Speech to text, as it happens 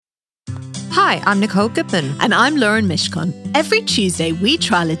Hi, I'm Nicole Goodman. And I'm Lauren Mishcon. Every Tuesday, we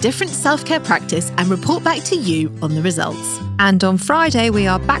trial a different self-care practice and report back to you on the results. And on Friday, we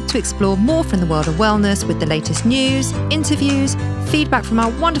are back to explore more from the world of wellness with the latest news, interviews, feedback from our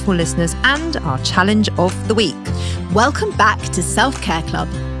wonderful listeners, and our challenge of the week. Welcome back to Self-Care Club,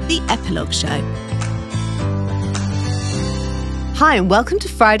 the Epilogue Show. Hi, and welcome to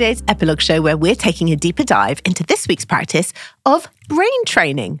Friday's Epilogue Show, where we're taking a deeper dive into this week's practice of brain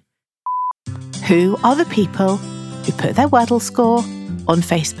training. Who are the people who put their Wordle score on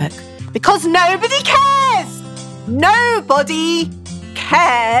Facebook? Because nobody cares! Nobody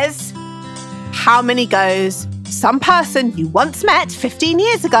cares how many goes some person you once met 15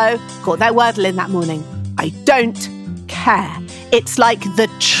 years ago got their Wordle in that morning. I don't care. It's like the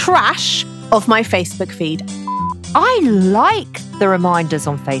trash of my Facebook feed. I like the reminders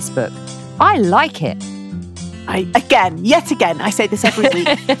on Facebook. I like it. Yet again, I say this every week.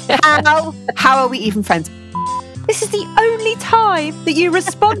 How are we even friends? This is the only time that you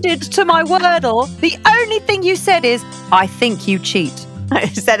responded to my Wordle. The only thing you said is, I think you cheat. I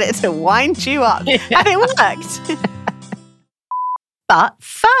said it to wind you up, and it worked. But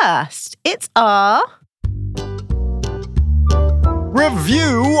first, it's our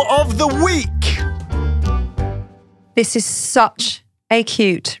Review of the Week. This is such a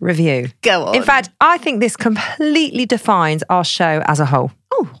cute review. Go on. In fact, I think this completely defines our show as a whole.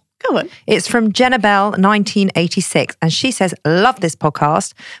 Oh, go on. It's from Jenna Bell, 1986, and she says, love this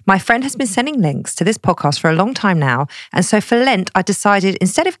podcast. My friend has been sending links to this podcast for a long time now, and so for Lent, I decided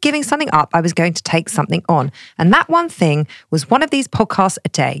instead of giving something up, I was going to take something on. And that one thing was one of these podcasts a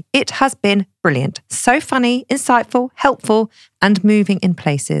day. It has been brilliant. So funny, insightful, helpful, and moving in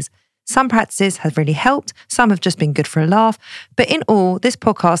places. Some practices have really helped, some have just been good for a laugh, but in all, this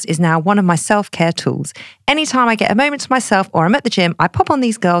podcast is now one of my self-care tools. Anytime I get a moment to myself or I'm at the gym, I pop on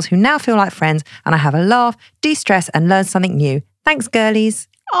these girls who now feel like friends and I have a laugh, de-stress and learn something new. Thanks, girlies.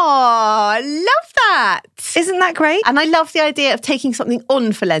 Oh, I love that. Isn't that great? And I love the idea of taking something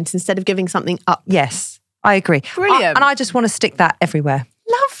on for Lent instead of giving something up. Yes, I agree. Brilliant. And I just want to stick that everywhere.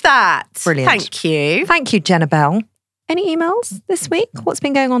 Love that. Brilliant. Thank you. Thank you, Jenna Bell. Any emails this week? What's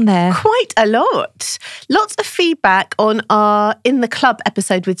been going on there? Quite a lot. Lots of feedback on our In the Club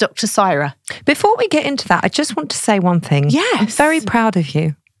episode with Dr. Syra. Before we get into that, I just want to say one thing. Yes. I'm very proud of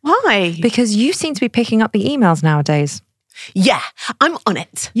you. Why? Because you seem to be picking up the emails nowadays. Yeah, I'm on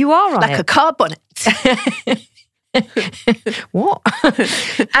it. You are on like it. a car bonnet. What?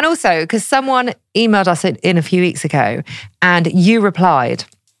 And also, because someone emailed us in a few weeks ago and you replied,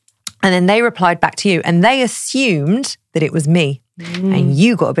 and then they replied back to you and they assumed that it was me. And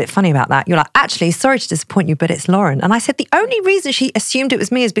you got a bit funny about that. You're like, actually, sorry to disappoint you, but it's Lauren. And I said, the only reason she assumed it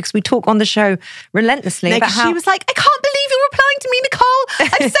was me is because we talk on the show relentlessly about how... She was like, I can't believe you're replying to me,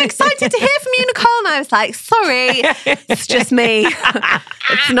 Nicole. I'm so excited to hear from you, Nicole. And I was like, sorry, it's just me.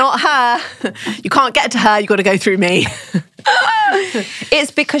 It's not her. You can't get to her. You got to go through me.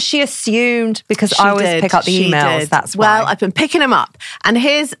 It's because she assumed, because I always pick up the emails. That's why. Well, I've been picking them up. And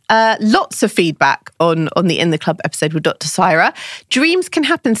here's lots of feedback on the In the Club episode with Dr. Syra. Dreams Can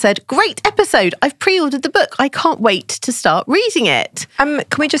Happen said, great episode. I've pre-ordered the book. I can't wait to start reading it. Can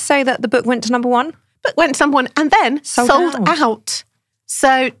we just say that the book went to number one? Book went to number one and then sold out.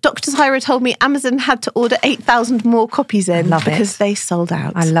 So Dr. Syra told me Amazon had to order 8,000 more copies in because they sold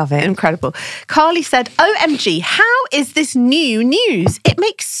out. I love it. Incredible. Carly said, OMG, how is this new news? It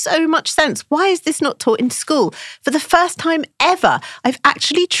makes so much sense. Why is this not taught in school? For the first time ever, I've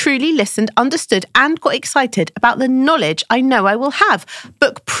actually truly listened, understood, and got excited about the knowledge I know I will have.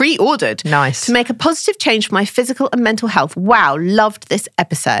 Book pre-ordered. Nice. To make a positive change for my physical and mental health. Wow, loved this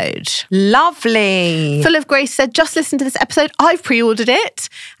episode. Lovely. Full of Grace said, just listen to this episode. I've pre-ordered it.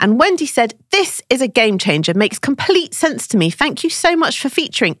 And Wendy said, this is a game changer. Makes complete sense to me. Thank you so much for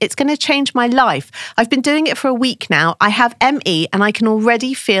featuring. It's going to change my life. I've been doing it for a week now. I have ME and I can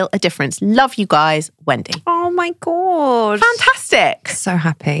already feel a difference. Love you guys, Wendy. Oh my God. Fantastic. So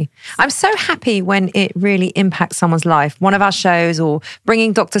happy. I'm so happy when it really impacts someone's life. One of our shows or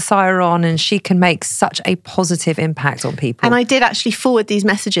bringing Dr. Syra on and she can make such a positive impact on people. And I did actually forward these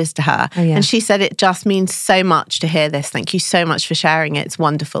messages to her. Oh, yeah. And she said it just means so much to hear this. Thank you so much for sharing it. It's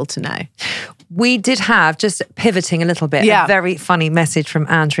wonderful to know. We did have, just pivoting a little bit, a very funny message from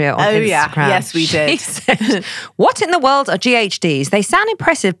Andrea on Instagram. Yeah. Yes, we did. She said, what in the world are GHDs? They sound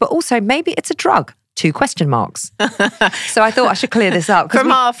impressive, but also maybe it's a drug. 2 question marks. So I thought I should clear this up. From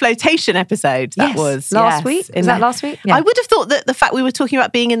our flotation episode, that was. Last week? Was that last week? Yeah. I would have thought that the fact we were talking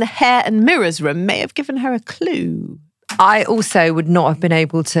about being in the hair and mirrors room may have given her a clue. I also would not have been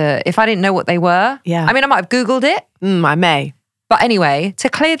able to, if I didn't know what they were. Yeah. I mean, I might have Googled it. I may. But anyway, to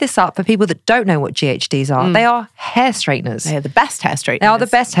clear this up for people that don't know what GHDs are, they are hair straighteners. They are the best hair straighteners. They are the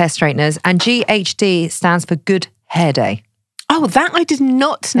best hair straighteners. And GHD stands for Good Hair Day. Oh, that I did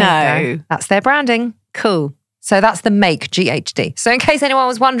not There you know. go. That's their branding. Cool. So that's the make, GHD. So in case anyone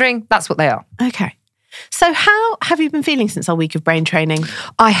was wondering, that's what they are. Okay. So how have you been feeling since our week of brain training?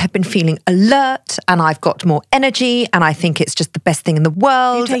 I have been feeling alert and I've got more energy and I think it's just the best thing in the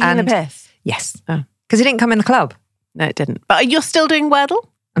world. Are you taking the piss? Yes. Oh. Because it didn't come in the club. No, it didn't. But you're still doing Wordle?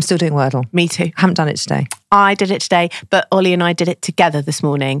 I'm still doing Wordle. Me too. Haven't done it today. I did it today, but Ollie and I did it together this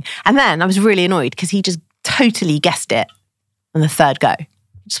morning. And then I was really annoyed because he just totally guessed it on the third go.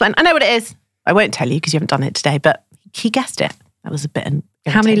 Just went, I know what it is. I won't tell you because you haven't done it today, but he guessed it. That was a bit irritating.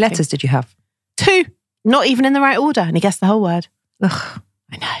 How many letters did you have? 2. Not even in the right order. And he guessed the whole word. Ugh,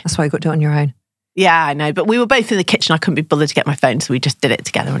 I know. that's why you got to do it on your own. Yeah, I know. But we were both in the kitchen. I couldn't be bothered to get my phone. So we just did it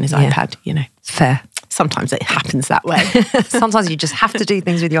together on his iPad, you know. It's fair. Sometimes it happens that way. Sometimes you just have to do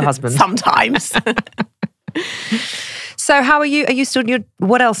things with your husband. Sometimes. So how are you? Are you still,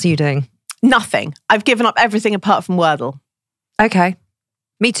 what else are you doing? Nothing. I've given up everything apart from Wordle. Okay.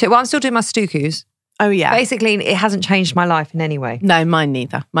 Me too. Well, I'm still doing my Stukus. Oh, yeah. Basically, it hasn't changed my life in any way. No, mine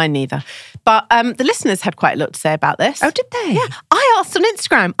neither. But the listeners had quite a lot to say about this. Oh, did they? Yeah. I asked on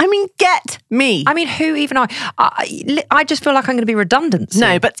Instagram. I mean, get me. I mean, who even I just feel like I'm going to be redundant soon.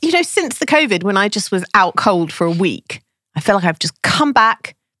 No, but you know, since the COVID, when I just was out cold for a week, I feel like I've just come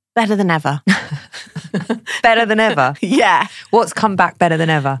back better than ever. Better than ever. Yeah. What's come back better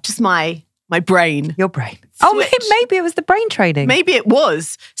than ever? Just my brain. Your brain. Oh, maybe it was the brain training. Maybe it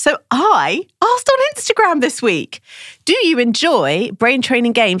was. So I asked on Instagram this week, do you enjoy brain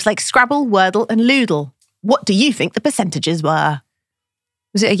training games like Scrabble, Wordle and Loodle? What do you think the percentages were?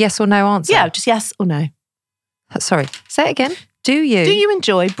 Was it a yes or no answer? Yeah, just yes or no. Sorry, say it again. Do you? Do you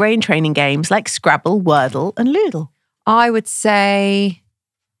enjoy brain training games like Scrabble, Wordle and Loodle? I would say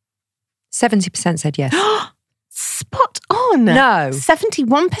 70% said yes. Spot on. No.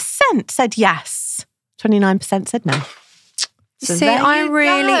 71% said yes. 29% said no. So See, there I you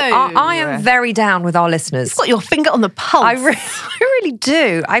really, go. I am very down with our listeners. You've got your finger on the pulse. I really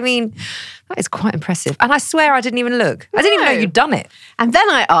do. I mean, that is quite impressive. And I swear I didn't even look. I didn't even know No. you'd done it. And then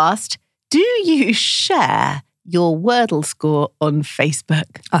I asked, do you share your Wordle score on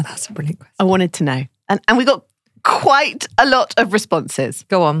Facebook? Oh, that's a brilliant question. I wanted to know. And we got quite a lot of responses.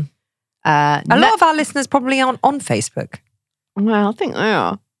 Go on. A lot of our listeners probably aren't on Facebook. Well, I think they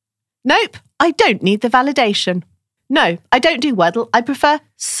are. Nope, I don't need the validation. No, I don't do Wordle. I prefer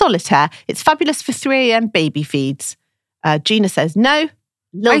Solitaire. It's fabulous for 3 a.m. baby feeds. Gina says no.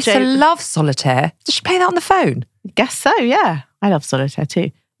 I used to love Solitaire. Does she play that on the phone? Guess so, yeah. I love Solitaire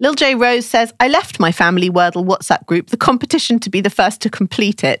too. Lil J Rose says, I left my family Wordle WhatsApp group, the competition to be the first to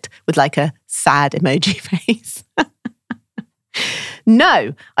complete it, with like a sad emoji face.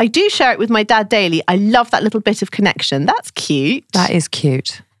 No, I do share it with my dad daily. I love that little bit of connection. That's cute. That is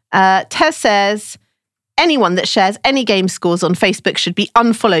cute. Tez says, anyone that shares any game scores on Facebook should be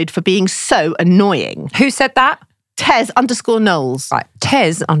unfollowed for being so annoying. Who said that? Tez_Knowles. Right.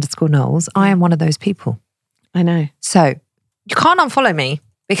 Tez_Knowles. I am one of those people. I know. So you can't unfollow me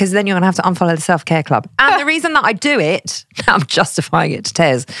because then you're going to have to unfollow the Self-Care Club. And the reason that I do it, I'm justifying it to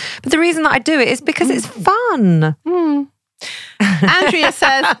Tez, but the reason that I do it is because it's fun. Andrea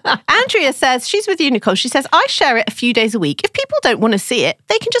says, she's with you, Nicole. She says, I share it a few days a week. If people don't want to see it,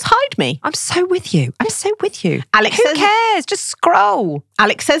 they can just hide me. I'm so with you. Alex Who says, cares? Just scroll.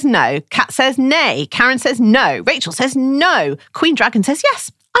 Alex says no. Kat says nay. Karen says no. Rachel says no. Queen Dragon says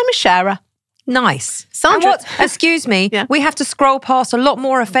yes. I'm a sharer. Nice. Sandra- And excuse me, Yeah. we have to scroll past a lot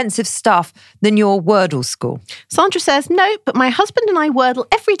more offensive stuff than your Wordle score. Sandra says no, but my husband and I Wordle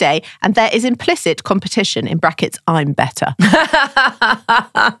every day, and there is implicit competition. In brackets, I'm better.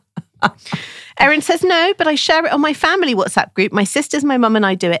 Erin says no, but I share it on my family WhatsApp group. My sisters, my mum, and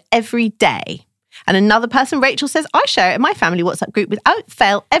I do it every day. And another person, Rachel, says I share it in my family WhatsApp group without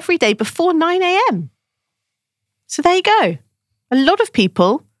fail every day before 9 a.m. So there you go. A lot of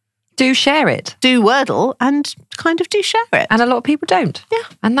people Do share it. do Wordle and kind of do share it. And a lot of people don't. Yeah.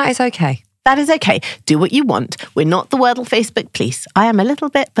 And that is okay. That is okay. Do what you want. We're not the Wordle Facebook police. I am a little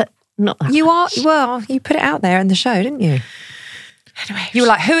bit, but not that You are, much. well, you put it out there in the show, didn't you? Anyway, You were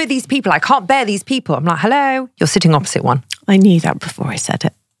like, who are these people? I can't bear these people. I'm like, hello, you're sitting opposite one. I knew that before I said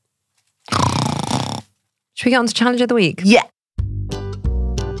it. Should we get on to Challenge of the Week? Yeah.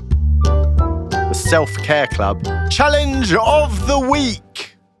 The Self-Care Club Challenge of the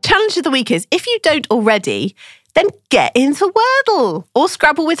Week. Challenge of the week is, if you don't already, then get into Wordle or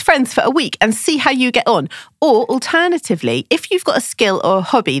Scrabble with friends for a week and see how you get on. Or alternatively, if you've got a skill or a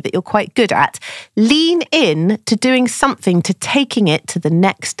hobby that you're quite good at, lean in to doing something to taking it to the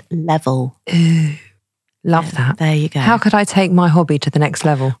next level. Ooh, love that. There you go. How could I take my hobby to the next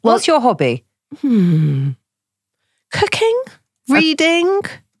level? What's your hobby? Cooking, reading,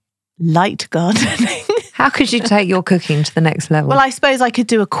 light gardening. How could you take your cooking to the next level? Well, I suppose I could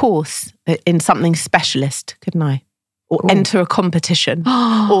do a course in something specialist, couldn't I? Or enter a competition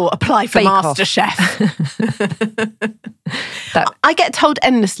or apply for Bake Off. MasterChef. I get told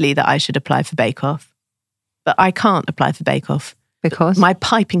endlessly that I should apply for Bake Off, but I can't apply for Bake Off. Because? My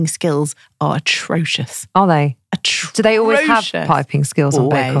piping skills are atrocious. Are they? Atrocious. Do they always have piping skills on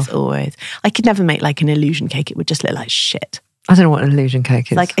Bake Off? Always. I could never make like an illusion cake. It would just look like shit. I don't know what an illusion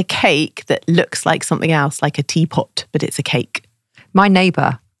cake is. Like a cake that looks like something else, like a teapot, but it's a cake. My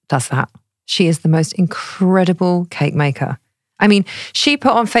neighbour does that. She is the most incredible cake maker. I mean, she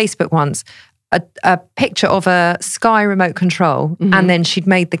put on Facebook once a picture of a Sky remote control and then she'd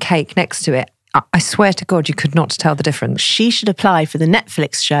made the cake next to it. I swear to God, you could not tell the difference. She should apply for the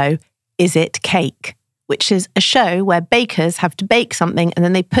Netflix show, Is It Cake? Which is a show where bakers have to bake something and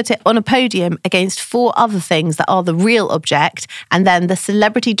then they put it on a podium against 4 other things that are the real object. And then the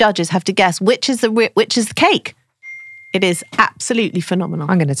celebrity judges have to guess which is the cake. It is absolutely phenomenal.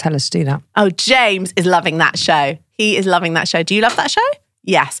 I'm going to tell her to do that. Oh, James is loving that show. He is loving that show. Do you love that show?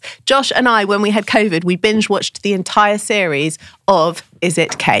 Yes. Josh and I, when we had COVID, we binge watched the entire series of Is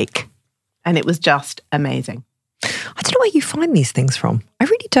It Cake? And it was just amazing. I don't know where you find these things from. I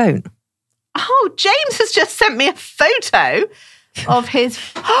really don't. Oh, James has just sent me a photo of his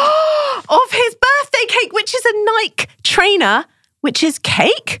birthday cake, which is a Nike trainer, which is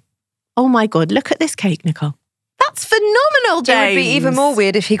cake. Oh my God, look at this cake, Nicole. That's phenomenal, James. It would be even more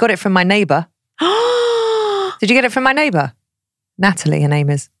weird if he got it from my neighbour. Did you get it from my neighbour? Natalie, her name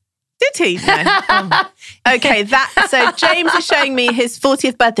is. Did he? No. Oh. Okay, so James is showing me his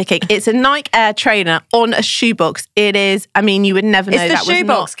 40th birthday cake. It's a Nike Air trainer on a shoebox. It is, I mean, you would never know that was not. It's the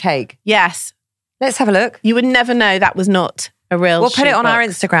shoebox cake. Yes. Let's have a look. You would never know that was not a real We'll put it on our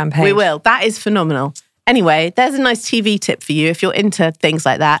shoebox. Instagram page. We will. That is phenomenal. Anyway, there's a nice TV tip for you if you're into things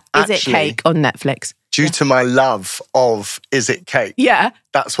like that. Is It Actually, Cake on Netflix? Due to my love of Is It Cake, Yeah.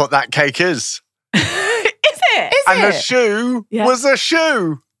 that's what that cake is. Is it? Is And it? the shoe Yeah. was a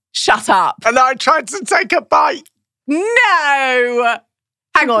shoe. Shut up. And I tried to take a bite. No.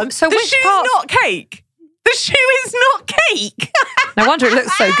 Hang on. So the which shoe's parts- not cake. The shoe is not cake. No wonder it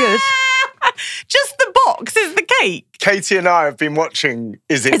looks so good. Just the box is the cake. Katie and I have been watching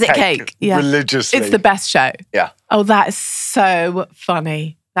Is It Cake Yeah. religiously. It's the best show. Yeah. Oh, that is so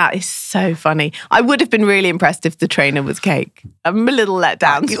funny. That is so funny. I would have been really impressed if the trainer was cake. I'm a little let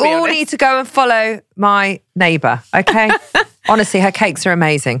down, to You be all honest. need to go and follow my neighbour, okay? Honestly, her cakes are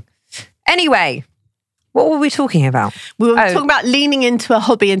amazing. Anyway, what were we talking about? We were talking about leaning into a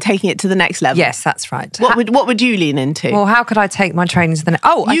hobby and taking it to the next level. Yes, that's right. What would you lean into? Well, how could I take my training to the next?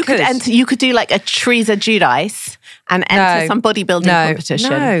 Oh, you could enter. You could do like a Teresa Giudice and enter some bodybuilding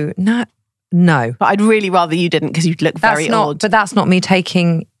competition. No. But I'd really rather you didn't because you'd look very odd. But that's not me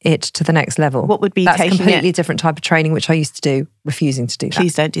taking it to the next level. What would be that's taking completely it? different type of training, which I used to do, refusing to do that.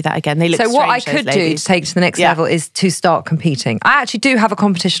 Please don't do that again. They look So what I strange, could those do ladies. to take to the next level is to start competing. I actually do have a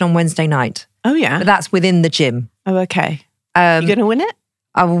competition on Wednesday night, Oh yeah. but that's within the gym. Oh okay. You going to win it?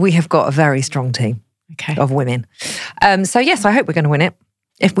 We have got a very strong team Okay. of women. So yes, I hope we're going to win it.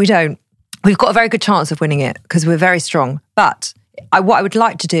 If we don't, we've got a very good chance of winning it because we're very strong. But what I would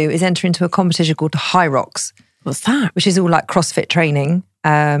like to do is enter into a competition called High Rocks, What's that? which is all like CrossFit training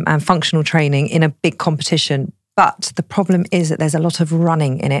and functional training in a big competition. But the problem is that there's a lot of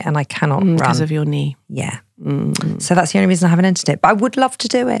running in it and I cannot run. Because of your knee. Yeah. So that's the only reason I haven't entered it. But I would love to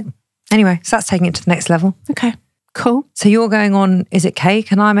do it. Anyway, so that's taking it to the next level. Okay. Cool. So you're going on Is It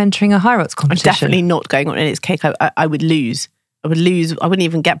Cake and I'm entering a High Rocks I'm competition. definitely not going on in its cake. I would lose. I wouldn't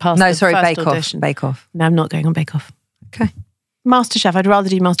even get past No, the sorry, first Bake audition. Off. Bake Off. No, I'm not going on Bake Off. Okay. MasterChef. I'd rather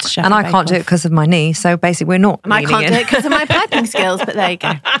do MasterChef. And than I can't do it Bake Off. because of my knee. So basically we're not And I leaning can't in. do it because of my piping skills, but there you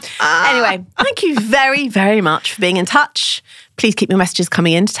go. Anyway, thank you very, very much for being in touch. Please keep your messages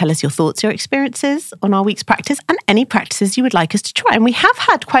coming in to tell us your thoughts, your experiences on our week's practice and any practices you would like us to try. And we have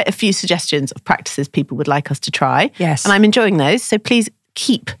had quite a few suggestions of practices people would like us to try. Yes. And I'm enjoying those. So please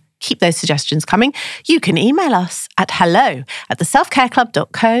keep those suggestions coming. You can email us at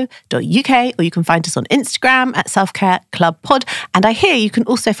hello@theselfcareclub.co.uk or you can find us on Instagram at selfcareclubpod. And I hear you can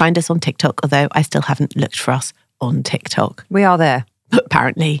also find us on TikTok, although I still haven't looked for us on TikTok. We are there. But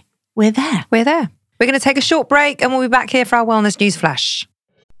apparently we're there. We're there. We're going to take a short break and we'll be back here for our Wellness News Flash.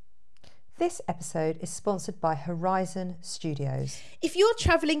 This episode is sponsored by Horizon Studios. If you're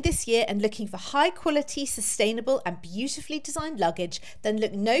travelling this year and looking for high quality, sustainable and beautifully designed luggage, then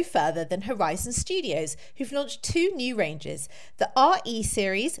look no further than Horizon Studios, who've launched 2 new ranges. The RE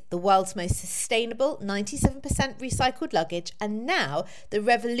series, the world's most sustainable 97% recycled luggage, and now the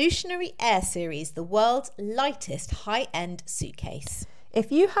revolutionary Air series, the world's lightest high-end suitcase. If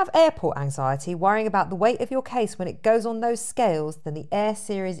you have airport anxiety, worrying about the weight of your case when it goes on those scales, then the Air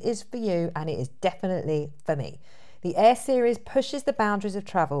series is for you, and it is definitely for me. The Air series pushes the boundaries of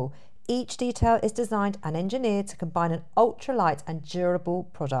travel. Each detail is designed and engineered to combine an ultralight and durable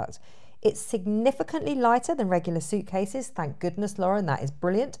product. It's significantly lighter than regular suitcases. Thank goodness, Lauren, that is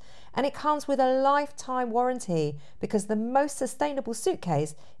brilliant. And it comes with a lifetime warranty, because the most sustainable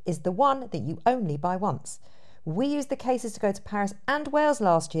suitcase is the one that you only buy once. We used the cases to go to Paris and Wales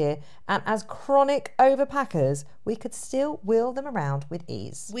last year, and as chronic overpackers, we could still wheel them around with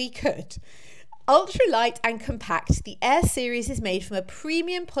ease. We could. Ultralight and compact, the Air series is made from a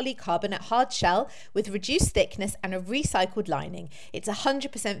premium polycarbonate hard shell with reduced thickness and a recycled lining. It's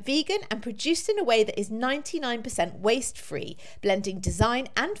 100% vegan and produced in a way that is 99% waste-free, blending design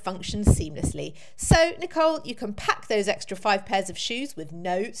and function seamlessly. So, Nicole, you can pack those extra 5 pairs of shoes with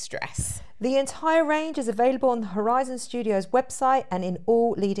no stress. The entire range is available on the Horizon Studios website and in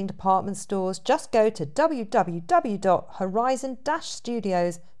all leading department stores. Just go to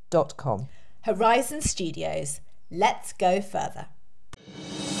www.horizon-studios.com. Horizon Studios. Let's go further.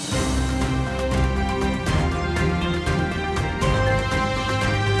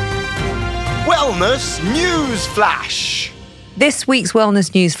 Wellness News Flash. This week's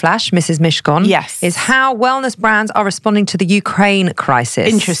Wellness News Flash, Mrs. Mishkon, is how wellness brands are responding to the Ukraine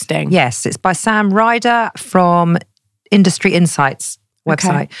crisis. Interesting. Yes, it's by Sam Ryder from Industry Insights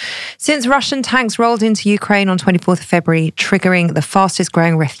website. Okay. Since Russian tanks rolled into Ukraine on 24th of February, triggering the fastest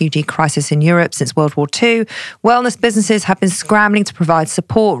growing refugee crisis in Europe since World War II, wellness businesses have been scrambling to provide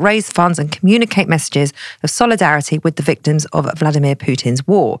support, raise funds and communicate messages of solidarity with the victims of Vladimir Putin's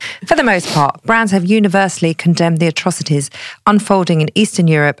war. For the most part, brands have universally condemned the atrocities unfolding in Eastern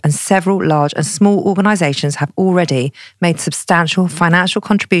Europe, and several large and small organisations have already made substantial financial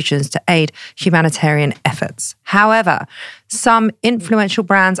contributions to aid humanitarian efforts. However, some influential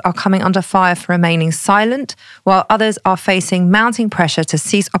brands are coming under fire for remaining silent, while others are facing mounting pressure to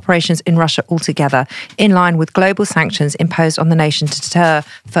cease operations in Russia altogether, in line with global sanctions imposed on the nation to deter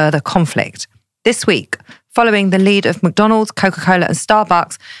further conflict. This week, following the lead of McDonald's, Coca-Cola and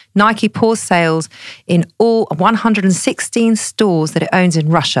Starbucks, Nike paused sales in all 116 stores that it owns in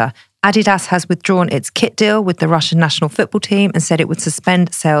Russia. Adidas has withdrawn its kit deal with the Russian national football team and said it would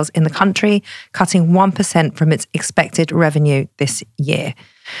suspend sales in the country, cutting 1% from its expected revenue this year.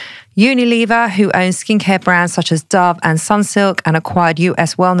 Unilever, who owns skincare brands such as Dove and Sunsilk and acquired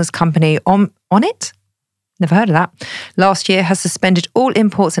US wellness company Onnit? Never heard of that. Last year has suspended all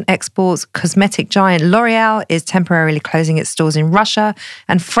imports and exports. Cosmetic giant L'Oreal is temporarily closing its stores in Russia,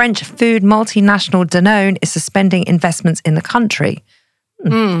 and French food multinational Danone is suspending investments in the country.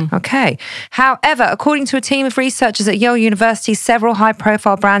 Okay. However, according to a team of researchers at Yale University, several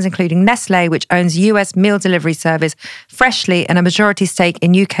high-profile brands, including Nestlé, which owns US meal delivery service Freshly and a majority stake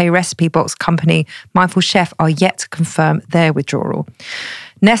in UK recipe box company Mindful Chef, are yet to confirm their withdrawal.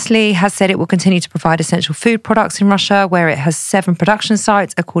 Nestlé has said it will continue to provide essential food products in Russia, where it has 7 production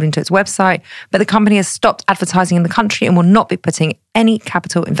sites, according to its website, but the company has stopped advertising in the country and will not be putting any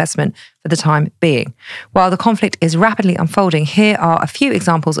capital investment for the time being. While the conflict is rapidly unfolding, here are a few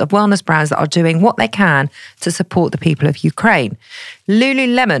examples of wellness brands that are doing what they can to support the people of Ukraine.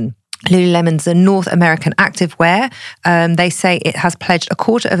 Lululemon. Lululemon's a North American activewear. They say it has pledged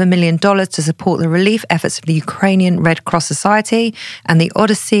 $250,000 to support the relief efforts of the Ukrainian Red Cross Society and the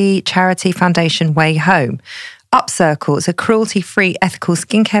Odyssey Charity Foundation Way Home. Upcircle is a cruelty-free ethical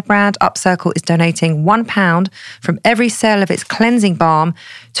skincare brand. Upcircle is donating £1 from every sale of its cleansing balm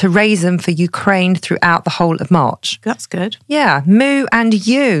to raise them for Ukraine throughout the whole of March. That's good. Yeah. Moo and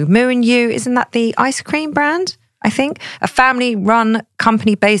You. Moo and You, isn't that the ice cream brand? I think, a family-run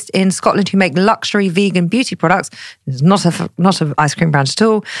company based in Scotland who make luxury vegan beauty products, it's not an ice cream brand at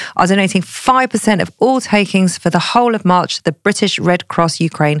all, are donating 5% of all takings for the whole of March to the British Red Cross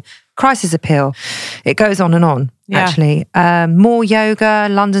Ukraine Crisis Appeal. It goes on and on. actually. More Yoga,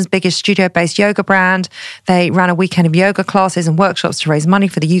 London's biggest studio-based yoga brand. They ran a weekend of yoga classes and workshops to raise money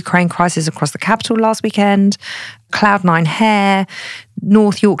for the Ukraine crisis across the capital last weekend. Cloud9 Hair,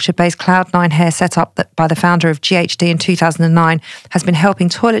 North Yorkshire-based Cloud9 Hair, set up by the founder of GHD in 2009, has been helping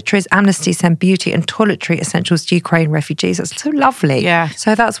toiletries, Amnesty send beauty and toiletry essentials to Ukraine refugees. That's so lovely. Yeah.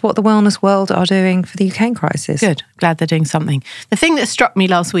 So that's what the wellness world are doing for the Ukraine crisis. Good. Glad they're doing something. The thing that struck me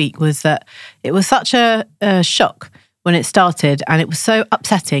last week was that it was such a shock when it started, and it was so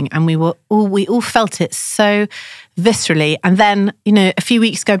upsetting, and we all felt it so viscerally. And then, a few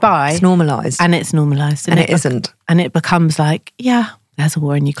weeks go by. It's normalised. And it's normalised. And it isn't. And it becomes like, yeah, there's a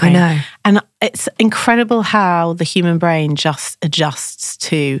war in Ukraine. I know. And it's incredible how the human brain just adjusts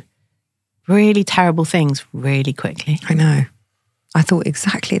to really terrible things really quickly. I know. I thought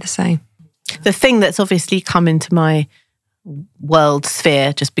exactly the same. The thing that's obviously come into my world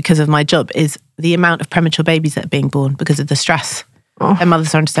sphere just because of my job is the amount of premature babies that are being born because of the stress. Their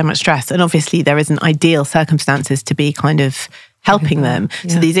mothers are under so much stress. And obviously there isn't ideal circumstances to be kind of helping them.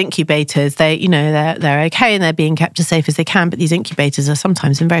 Yeah. So these incubators, they're okay and they're being kept as safe as they can, but these incubators are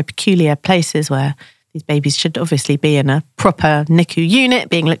sometimes in very peculiar places where these babies should obviously be in a proper NICU unit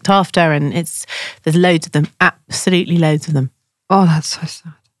being looked after, and there's loads of them, absolutely loads of them. Oh, that's so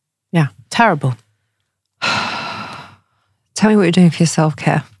sad. Yeah, terrible. Tell me what you're doing for your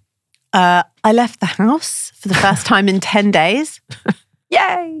self-care. I left the house for the first time in 10 days.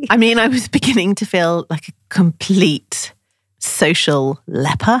 Yay! I mean, I was beginning to feel like a complete social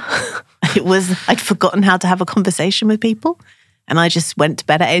leper. I'd forgotten how to have a conversation with people, and I just went to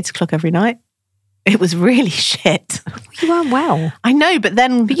bed at 8 o'clock every night. It was really shit. You weren't well. I know, but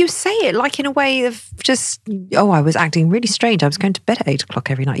you say it like in a way of just, I was acting really strange. I was going to bed at 8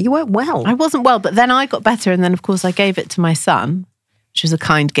 o'clock every night. You weren't well. I wasn't well, but then I got better. And then, of course, I gave it to my son, which was a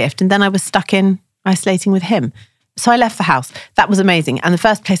kind gift. And then I was stuck in isolating with him. So I left the house. That was amazing. And the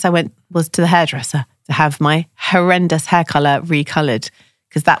first place I went was to the hairdresser to have my horrendous hair colour recoloured,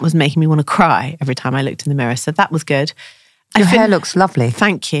 because that was making me want to cry every time I looked in the mirror. So that was good. Your hair looks lovely.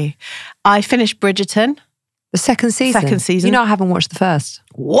 Thank you. I finished Bridgerton. The second season? Second season. I haven't watched the first.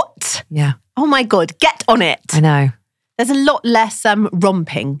 What? Yeah. Oh my God, get on it. I know. There's a lot less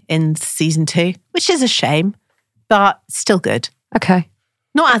romping in season 2, which is a shame, but still good. Okay.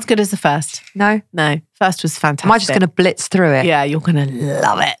 Not as good as the first. No? No. First was fantastic. Am I just going to blitz through it? Yeah, you're going to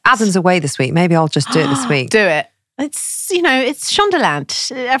love it. Adam's away this week. Maybe I'll just do it this week. Do it. It's, it's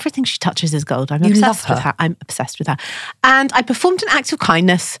Shondaland. Everything she touches is gold. I'm obsessed with her. I'm obsessed with her. And I performed an act of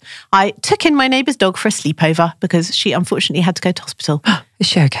kindness. I took in my neighbour's dog for a sleepover because she unfortunately had to go to hospital. Is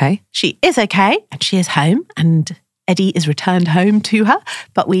she okay? She is okay, and she is home, and Eddie is returned home to her.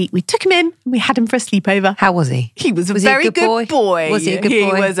 But we took him in, and we had him for a sleepover. How was he? He was a very good boy. Was he a good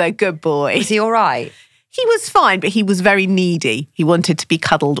boy? He was a good boy. Was he all right? He was fine, but he was very needy. He wanted to be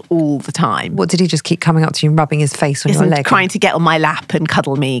cuddled all the time. What, did he just keep coming up to you and rubbing his face on your leg? Trying to get on my lap and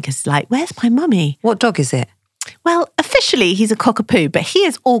cuddle me because where's my mummy? What dog is it? Well, officially he's a cockapoo, but he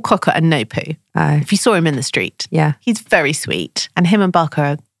is all cocker and no poo. Oh. If you saw him in the street. Yeah. He's very sweet. And him and Barker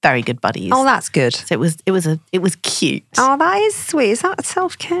are very good buddies. Oh, that's good. So it was cute. Oh, that is sweet. Is that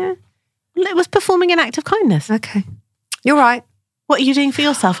self-care? Well, it was performing an act of kindness. Okay. You're right. What are you doing for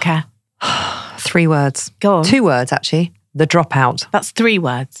your self-care? 3 words. Go on. 2 words, actually. The dropout. That's 3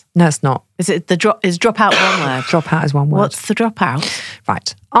 words. No, it's not. Is dropout one word? Dropout is 1 word. What's the dropout?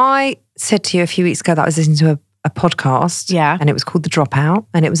 Right. I said to you a few weeks ago that I was listening to a podcast. Yeah. And it was called The Dropout.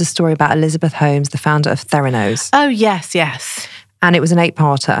 And it was a story about Elizabeth Holmes, the founder of Theranos. Oh, yes. And it was an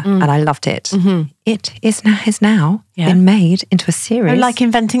 8-parter. And I loved it. Mm-hmm. It has now been made into a series. Oh, like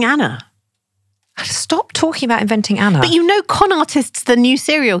Inventing Anna. Stop talking about Inventing Anna. But con artists, the new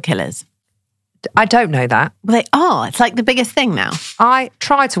serial killers. I don't know that. Well, they are. It's like the biggest thing now. I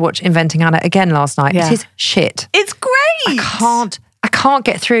tried to watch Inventing Anna again last night. Yeah. It is shit. It's great. I can't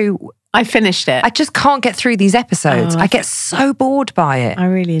get through. I finished it. I just can't get through these episodes. I get so bored by it. I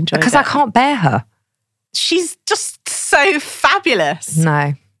really enjoyed it. Because I can't bear her. She's just so fabulous.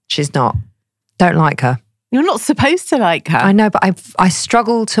 No, she's not. Don't like her. You're not supposed to like her. I know, but I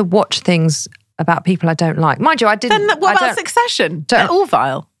struggle to watch things about people I don't like. Mind you, I didn't. Then what about Succession? They're all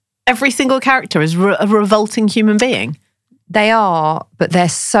vile. Every single character is a revolting human being. They are, but they're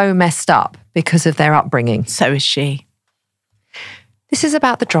so messed up because of their upbringing. So is she. This is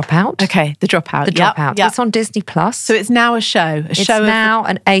about The Dropout. Okay, The Dropout. The Dropout. Yep. It's on Disney Plus. So it's now a show. It's now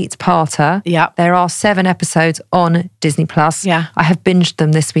an 8-parter. Yep. There are 7 episodes on Disney Plus. Yeah. I have binged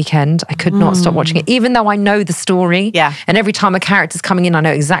them this weekend. I could not stop watching it, even though I know the story. Yeah. And every time a character's coming in, I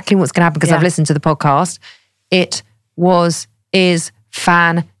know exactly what's going to happen because I've listened to the podcast. It is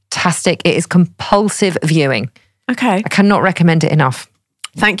fantastic. It is compulsive viewing. Okay. I cannot recommend it enough.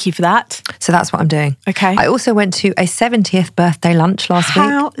 Thank you for that. So that's what I'm doing. Okay. I also went to a 70th birthday lunch last week.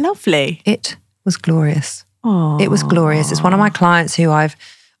 How lovely. It was glorious. Oh. It was glorious. It's one of my clients who I've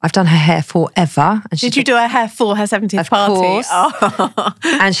done her hair forever. And Did you do her hair for her 70th Of party? course. Oh.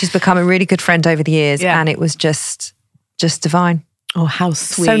 And she's become a really good friend over the years. Yeah. And it was just divine. Oh, how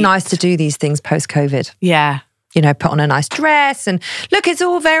sweet. So nice to do these things post-COVID. Yeah. You know, put on a nice dress and look, it's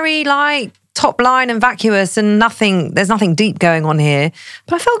all very like top line and vacuous and there's nothing deep going on here.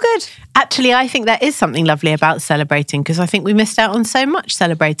 But I felt good. Actually, I think there is something lovely about celebrating because I think we missed out on so much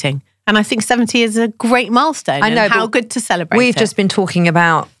celebrating. And I think 70 is a great milestone. I know, and how but good to celebrate We've it. just been talking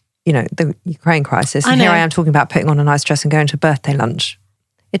about, you know, the Ukraine crisis. I And here know. I am talking about putting on a nice dress and going to a birthday lunch.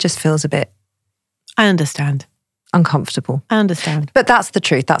 It just feels a bit I understand. uncomfortable. I understand. But that's the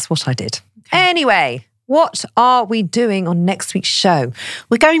truth. That's what I did. Anyway, what are we doing on next week's show?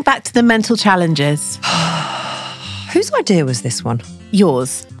 We're going back to the mental challenges. Whose idea was this one?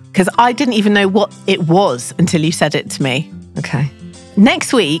 Yours. Because I didn't even know what it was until you said it to me. Okay.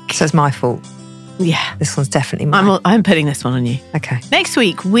 Next week. So it's my fault. Yeah. This one's definitely mine. I'm putting this one on you. Okay. Next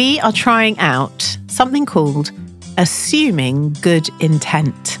week, we are trying out something called assuming good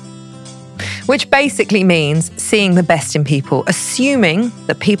intent. Which basically means seeing the best in people, assuming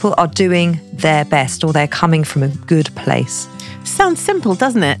that people are doing their best or they're coming from a good place. Sounds simple,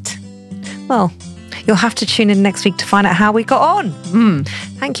 doesn't it? Well, you'll have to tune in next week to find out how we got on.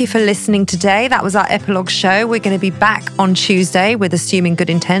 Thank you for listening today. That was our epilogue show. We're going to be back on Tuesday with Assuming Good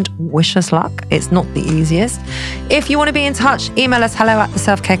Intent. Wish us luck. It's not the easiest. If you want to be in touch, email us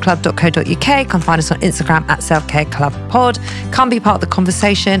hello@theselfcareclub.co.uk. Come find us on Instagram @selfcareclubpod. Come be part of the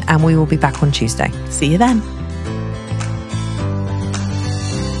conversation and we will be back on Tuesday. See you then.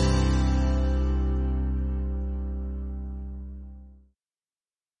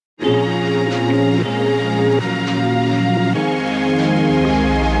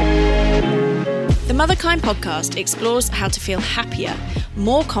 The Motherkind podcast explores how to feel happier,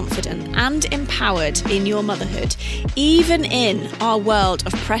 more confident and empowered in your motherhood, even in our world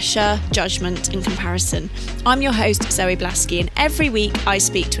of pressure, judgment and comparison. I'm your host, Zoe Blaskey, and every week I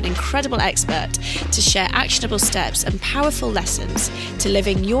speak to an incredible expert to share actionable steps and powerful lessons to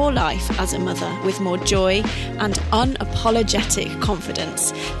living your life as a mother with more joy and unapologetic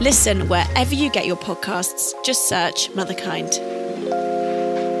confidence. Listen wherever you get your podcasts, just search Motherkind.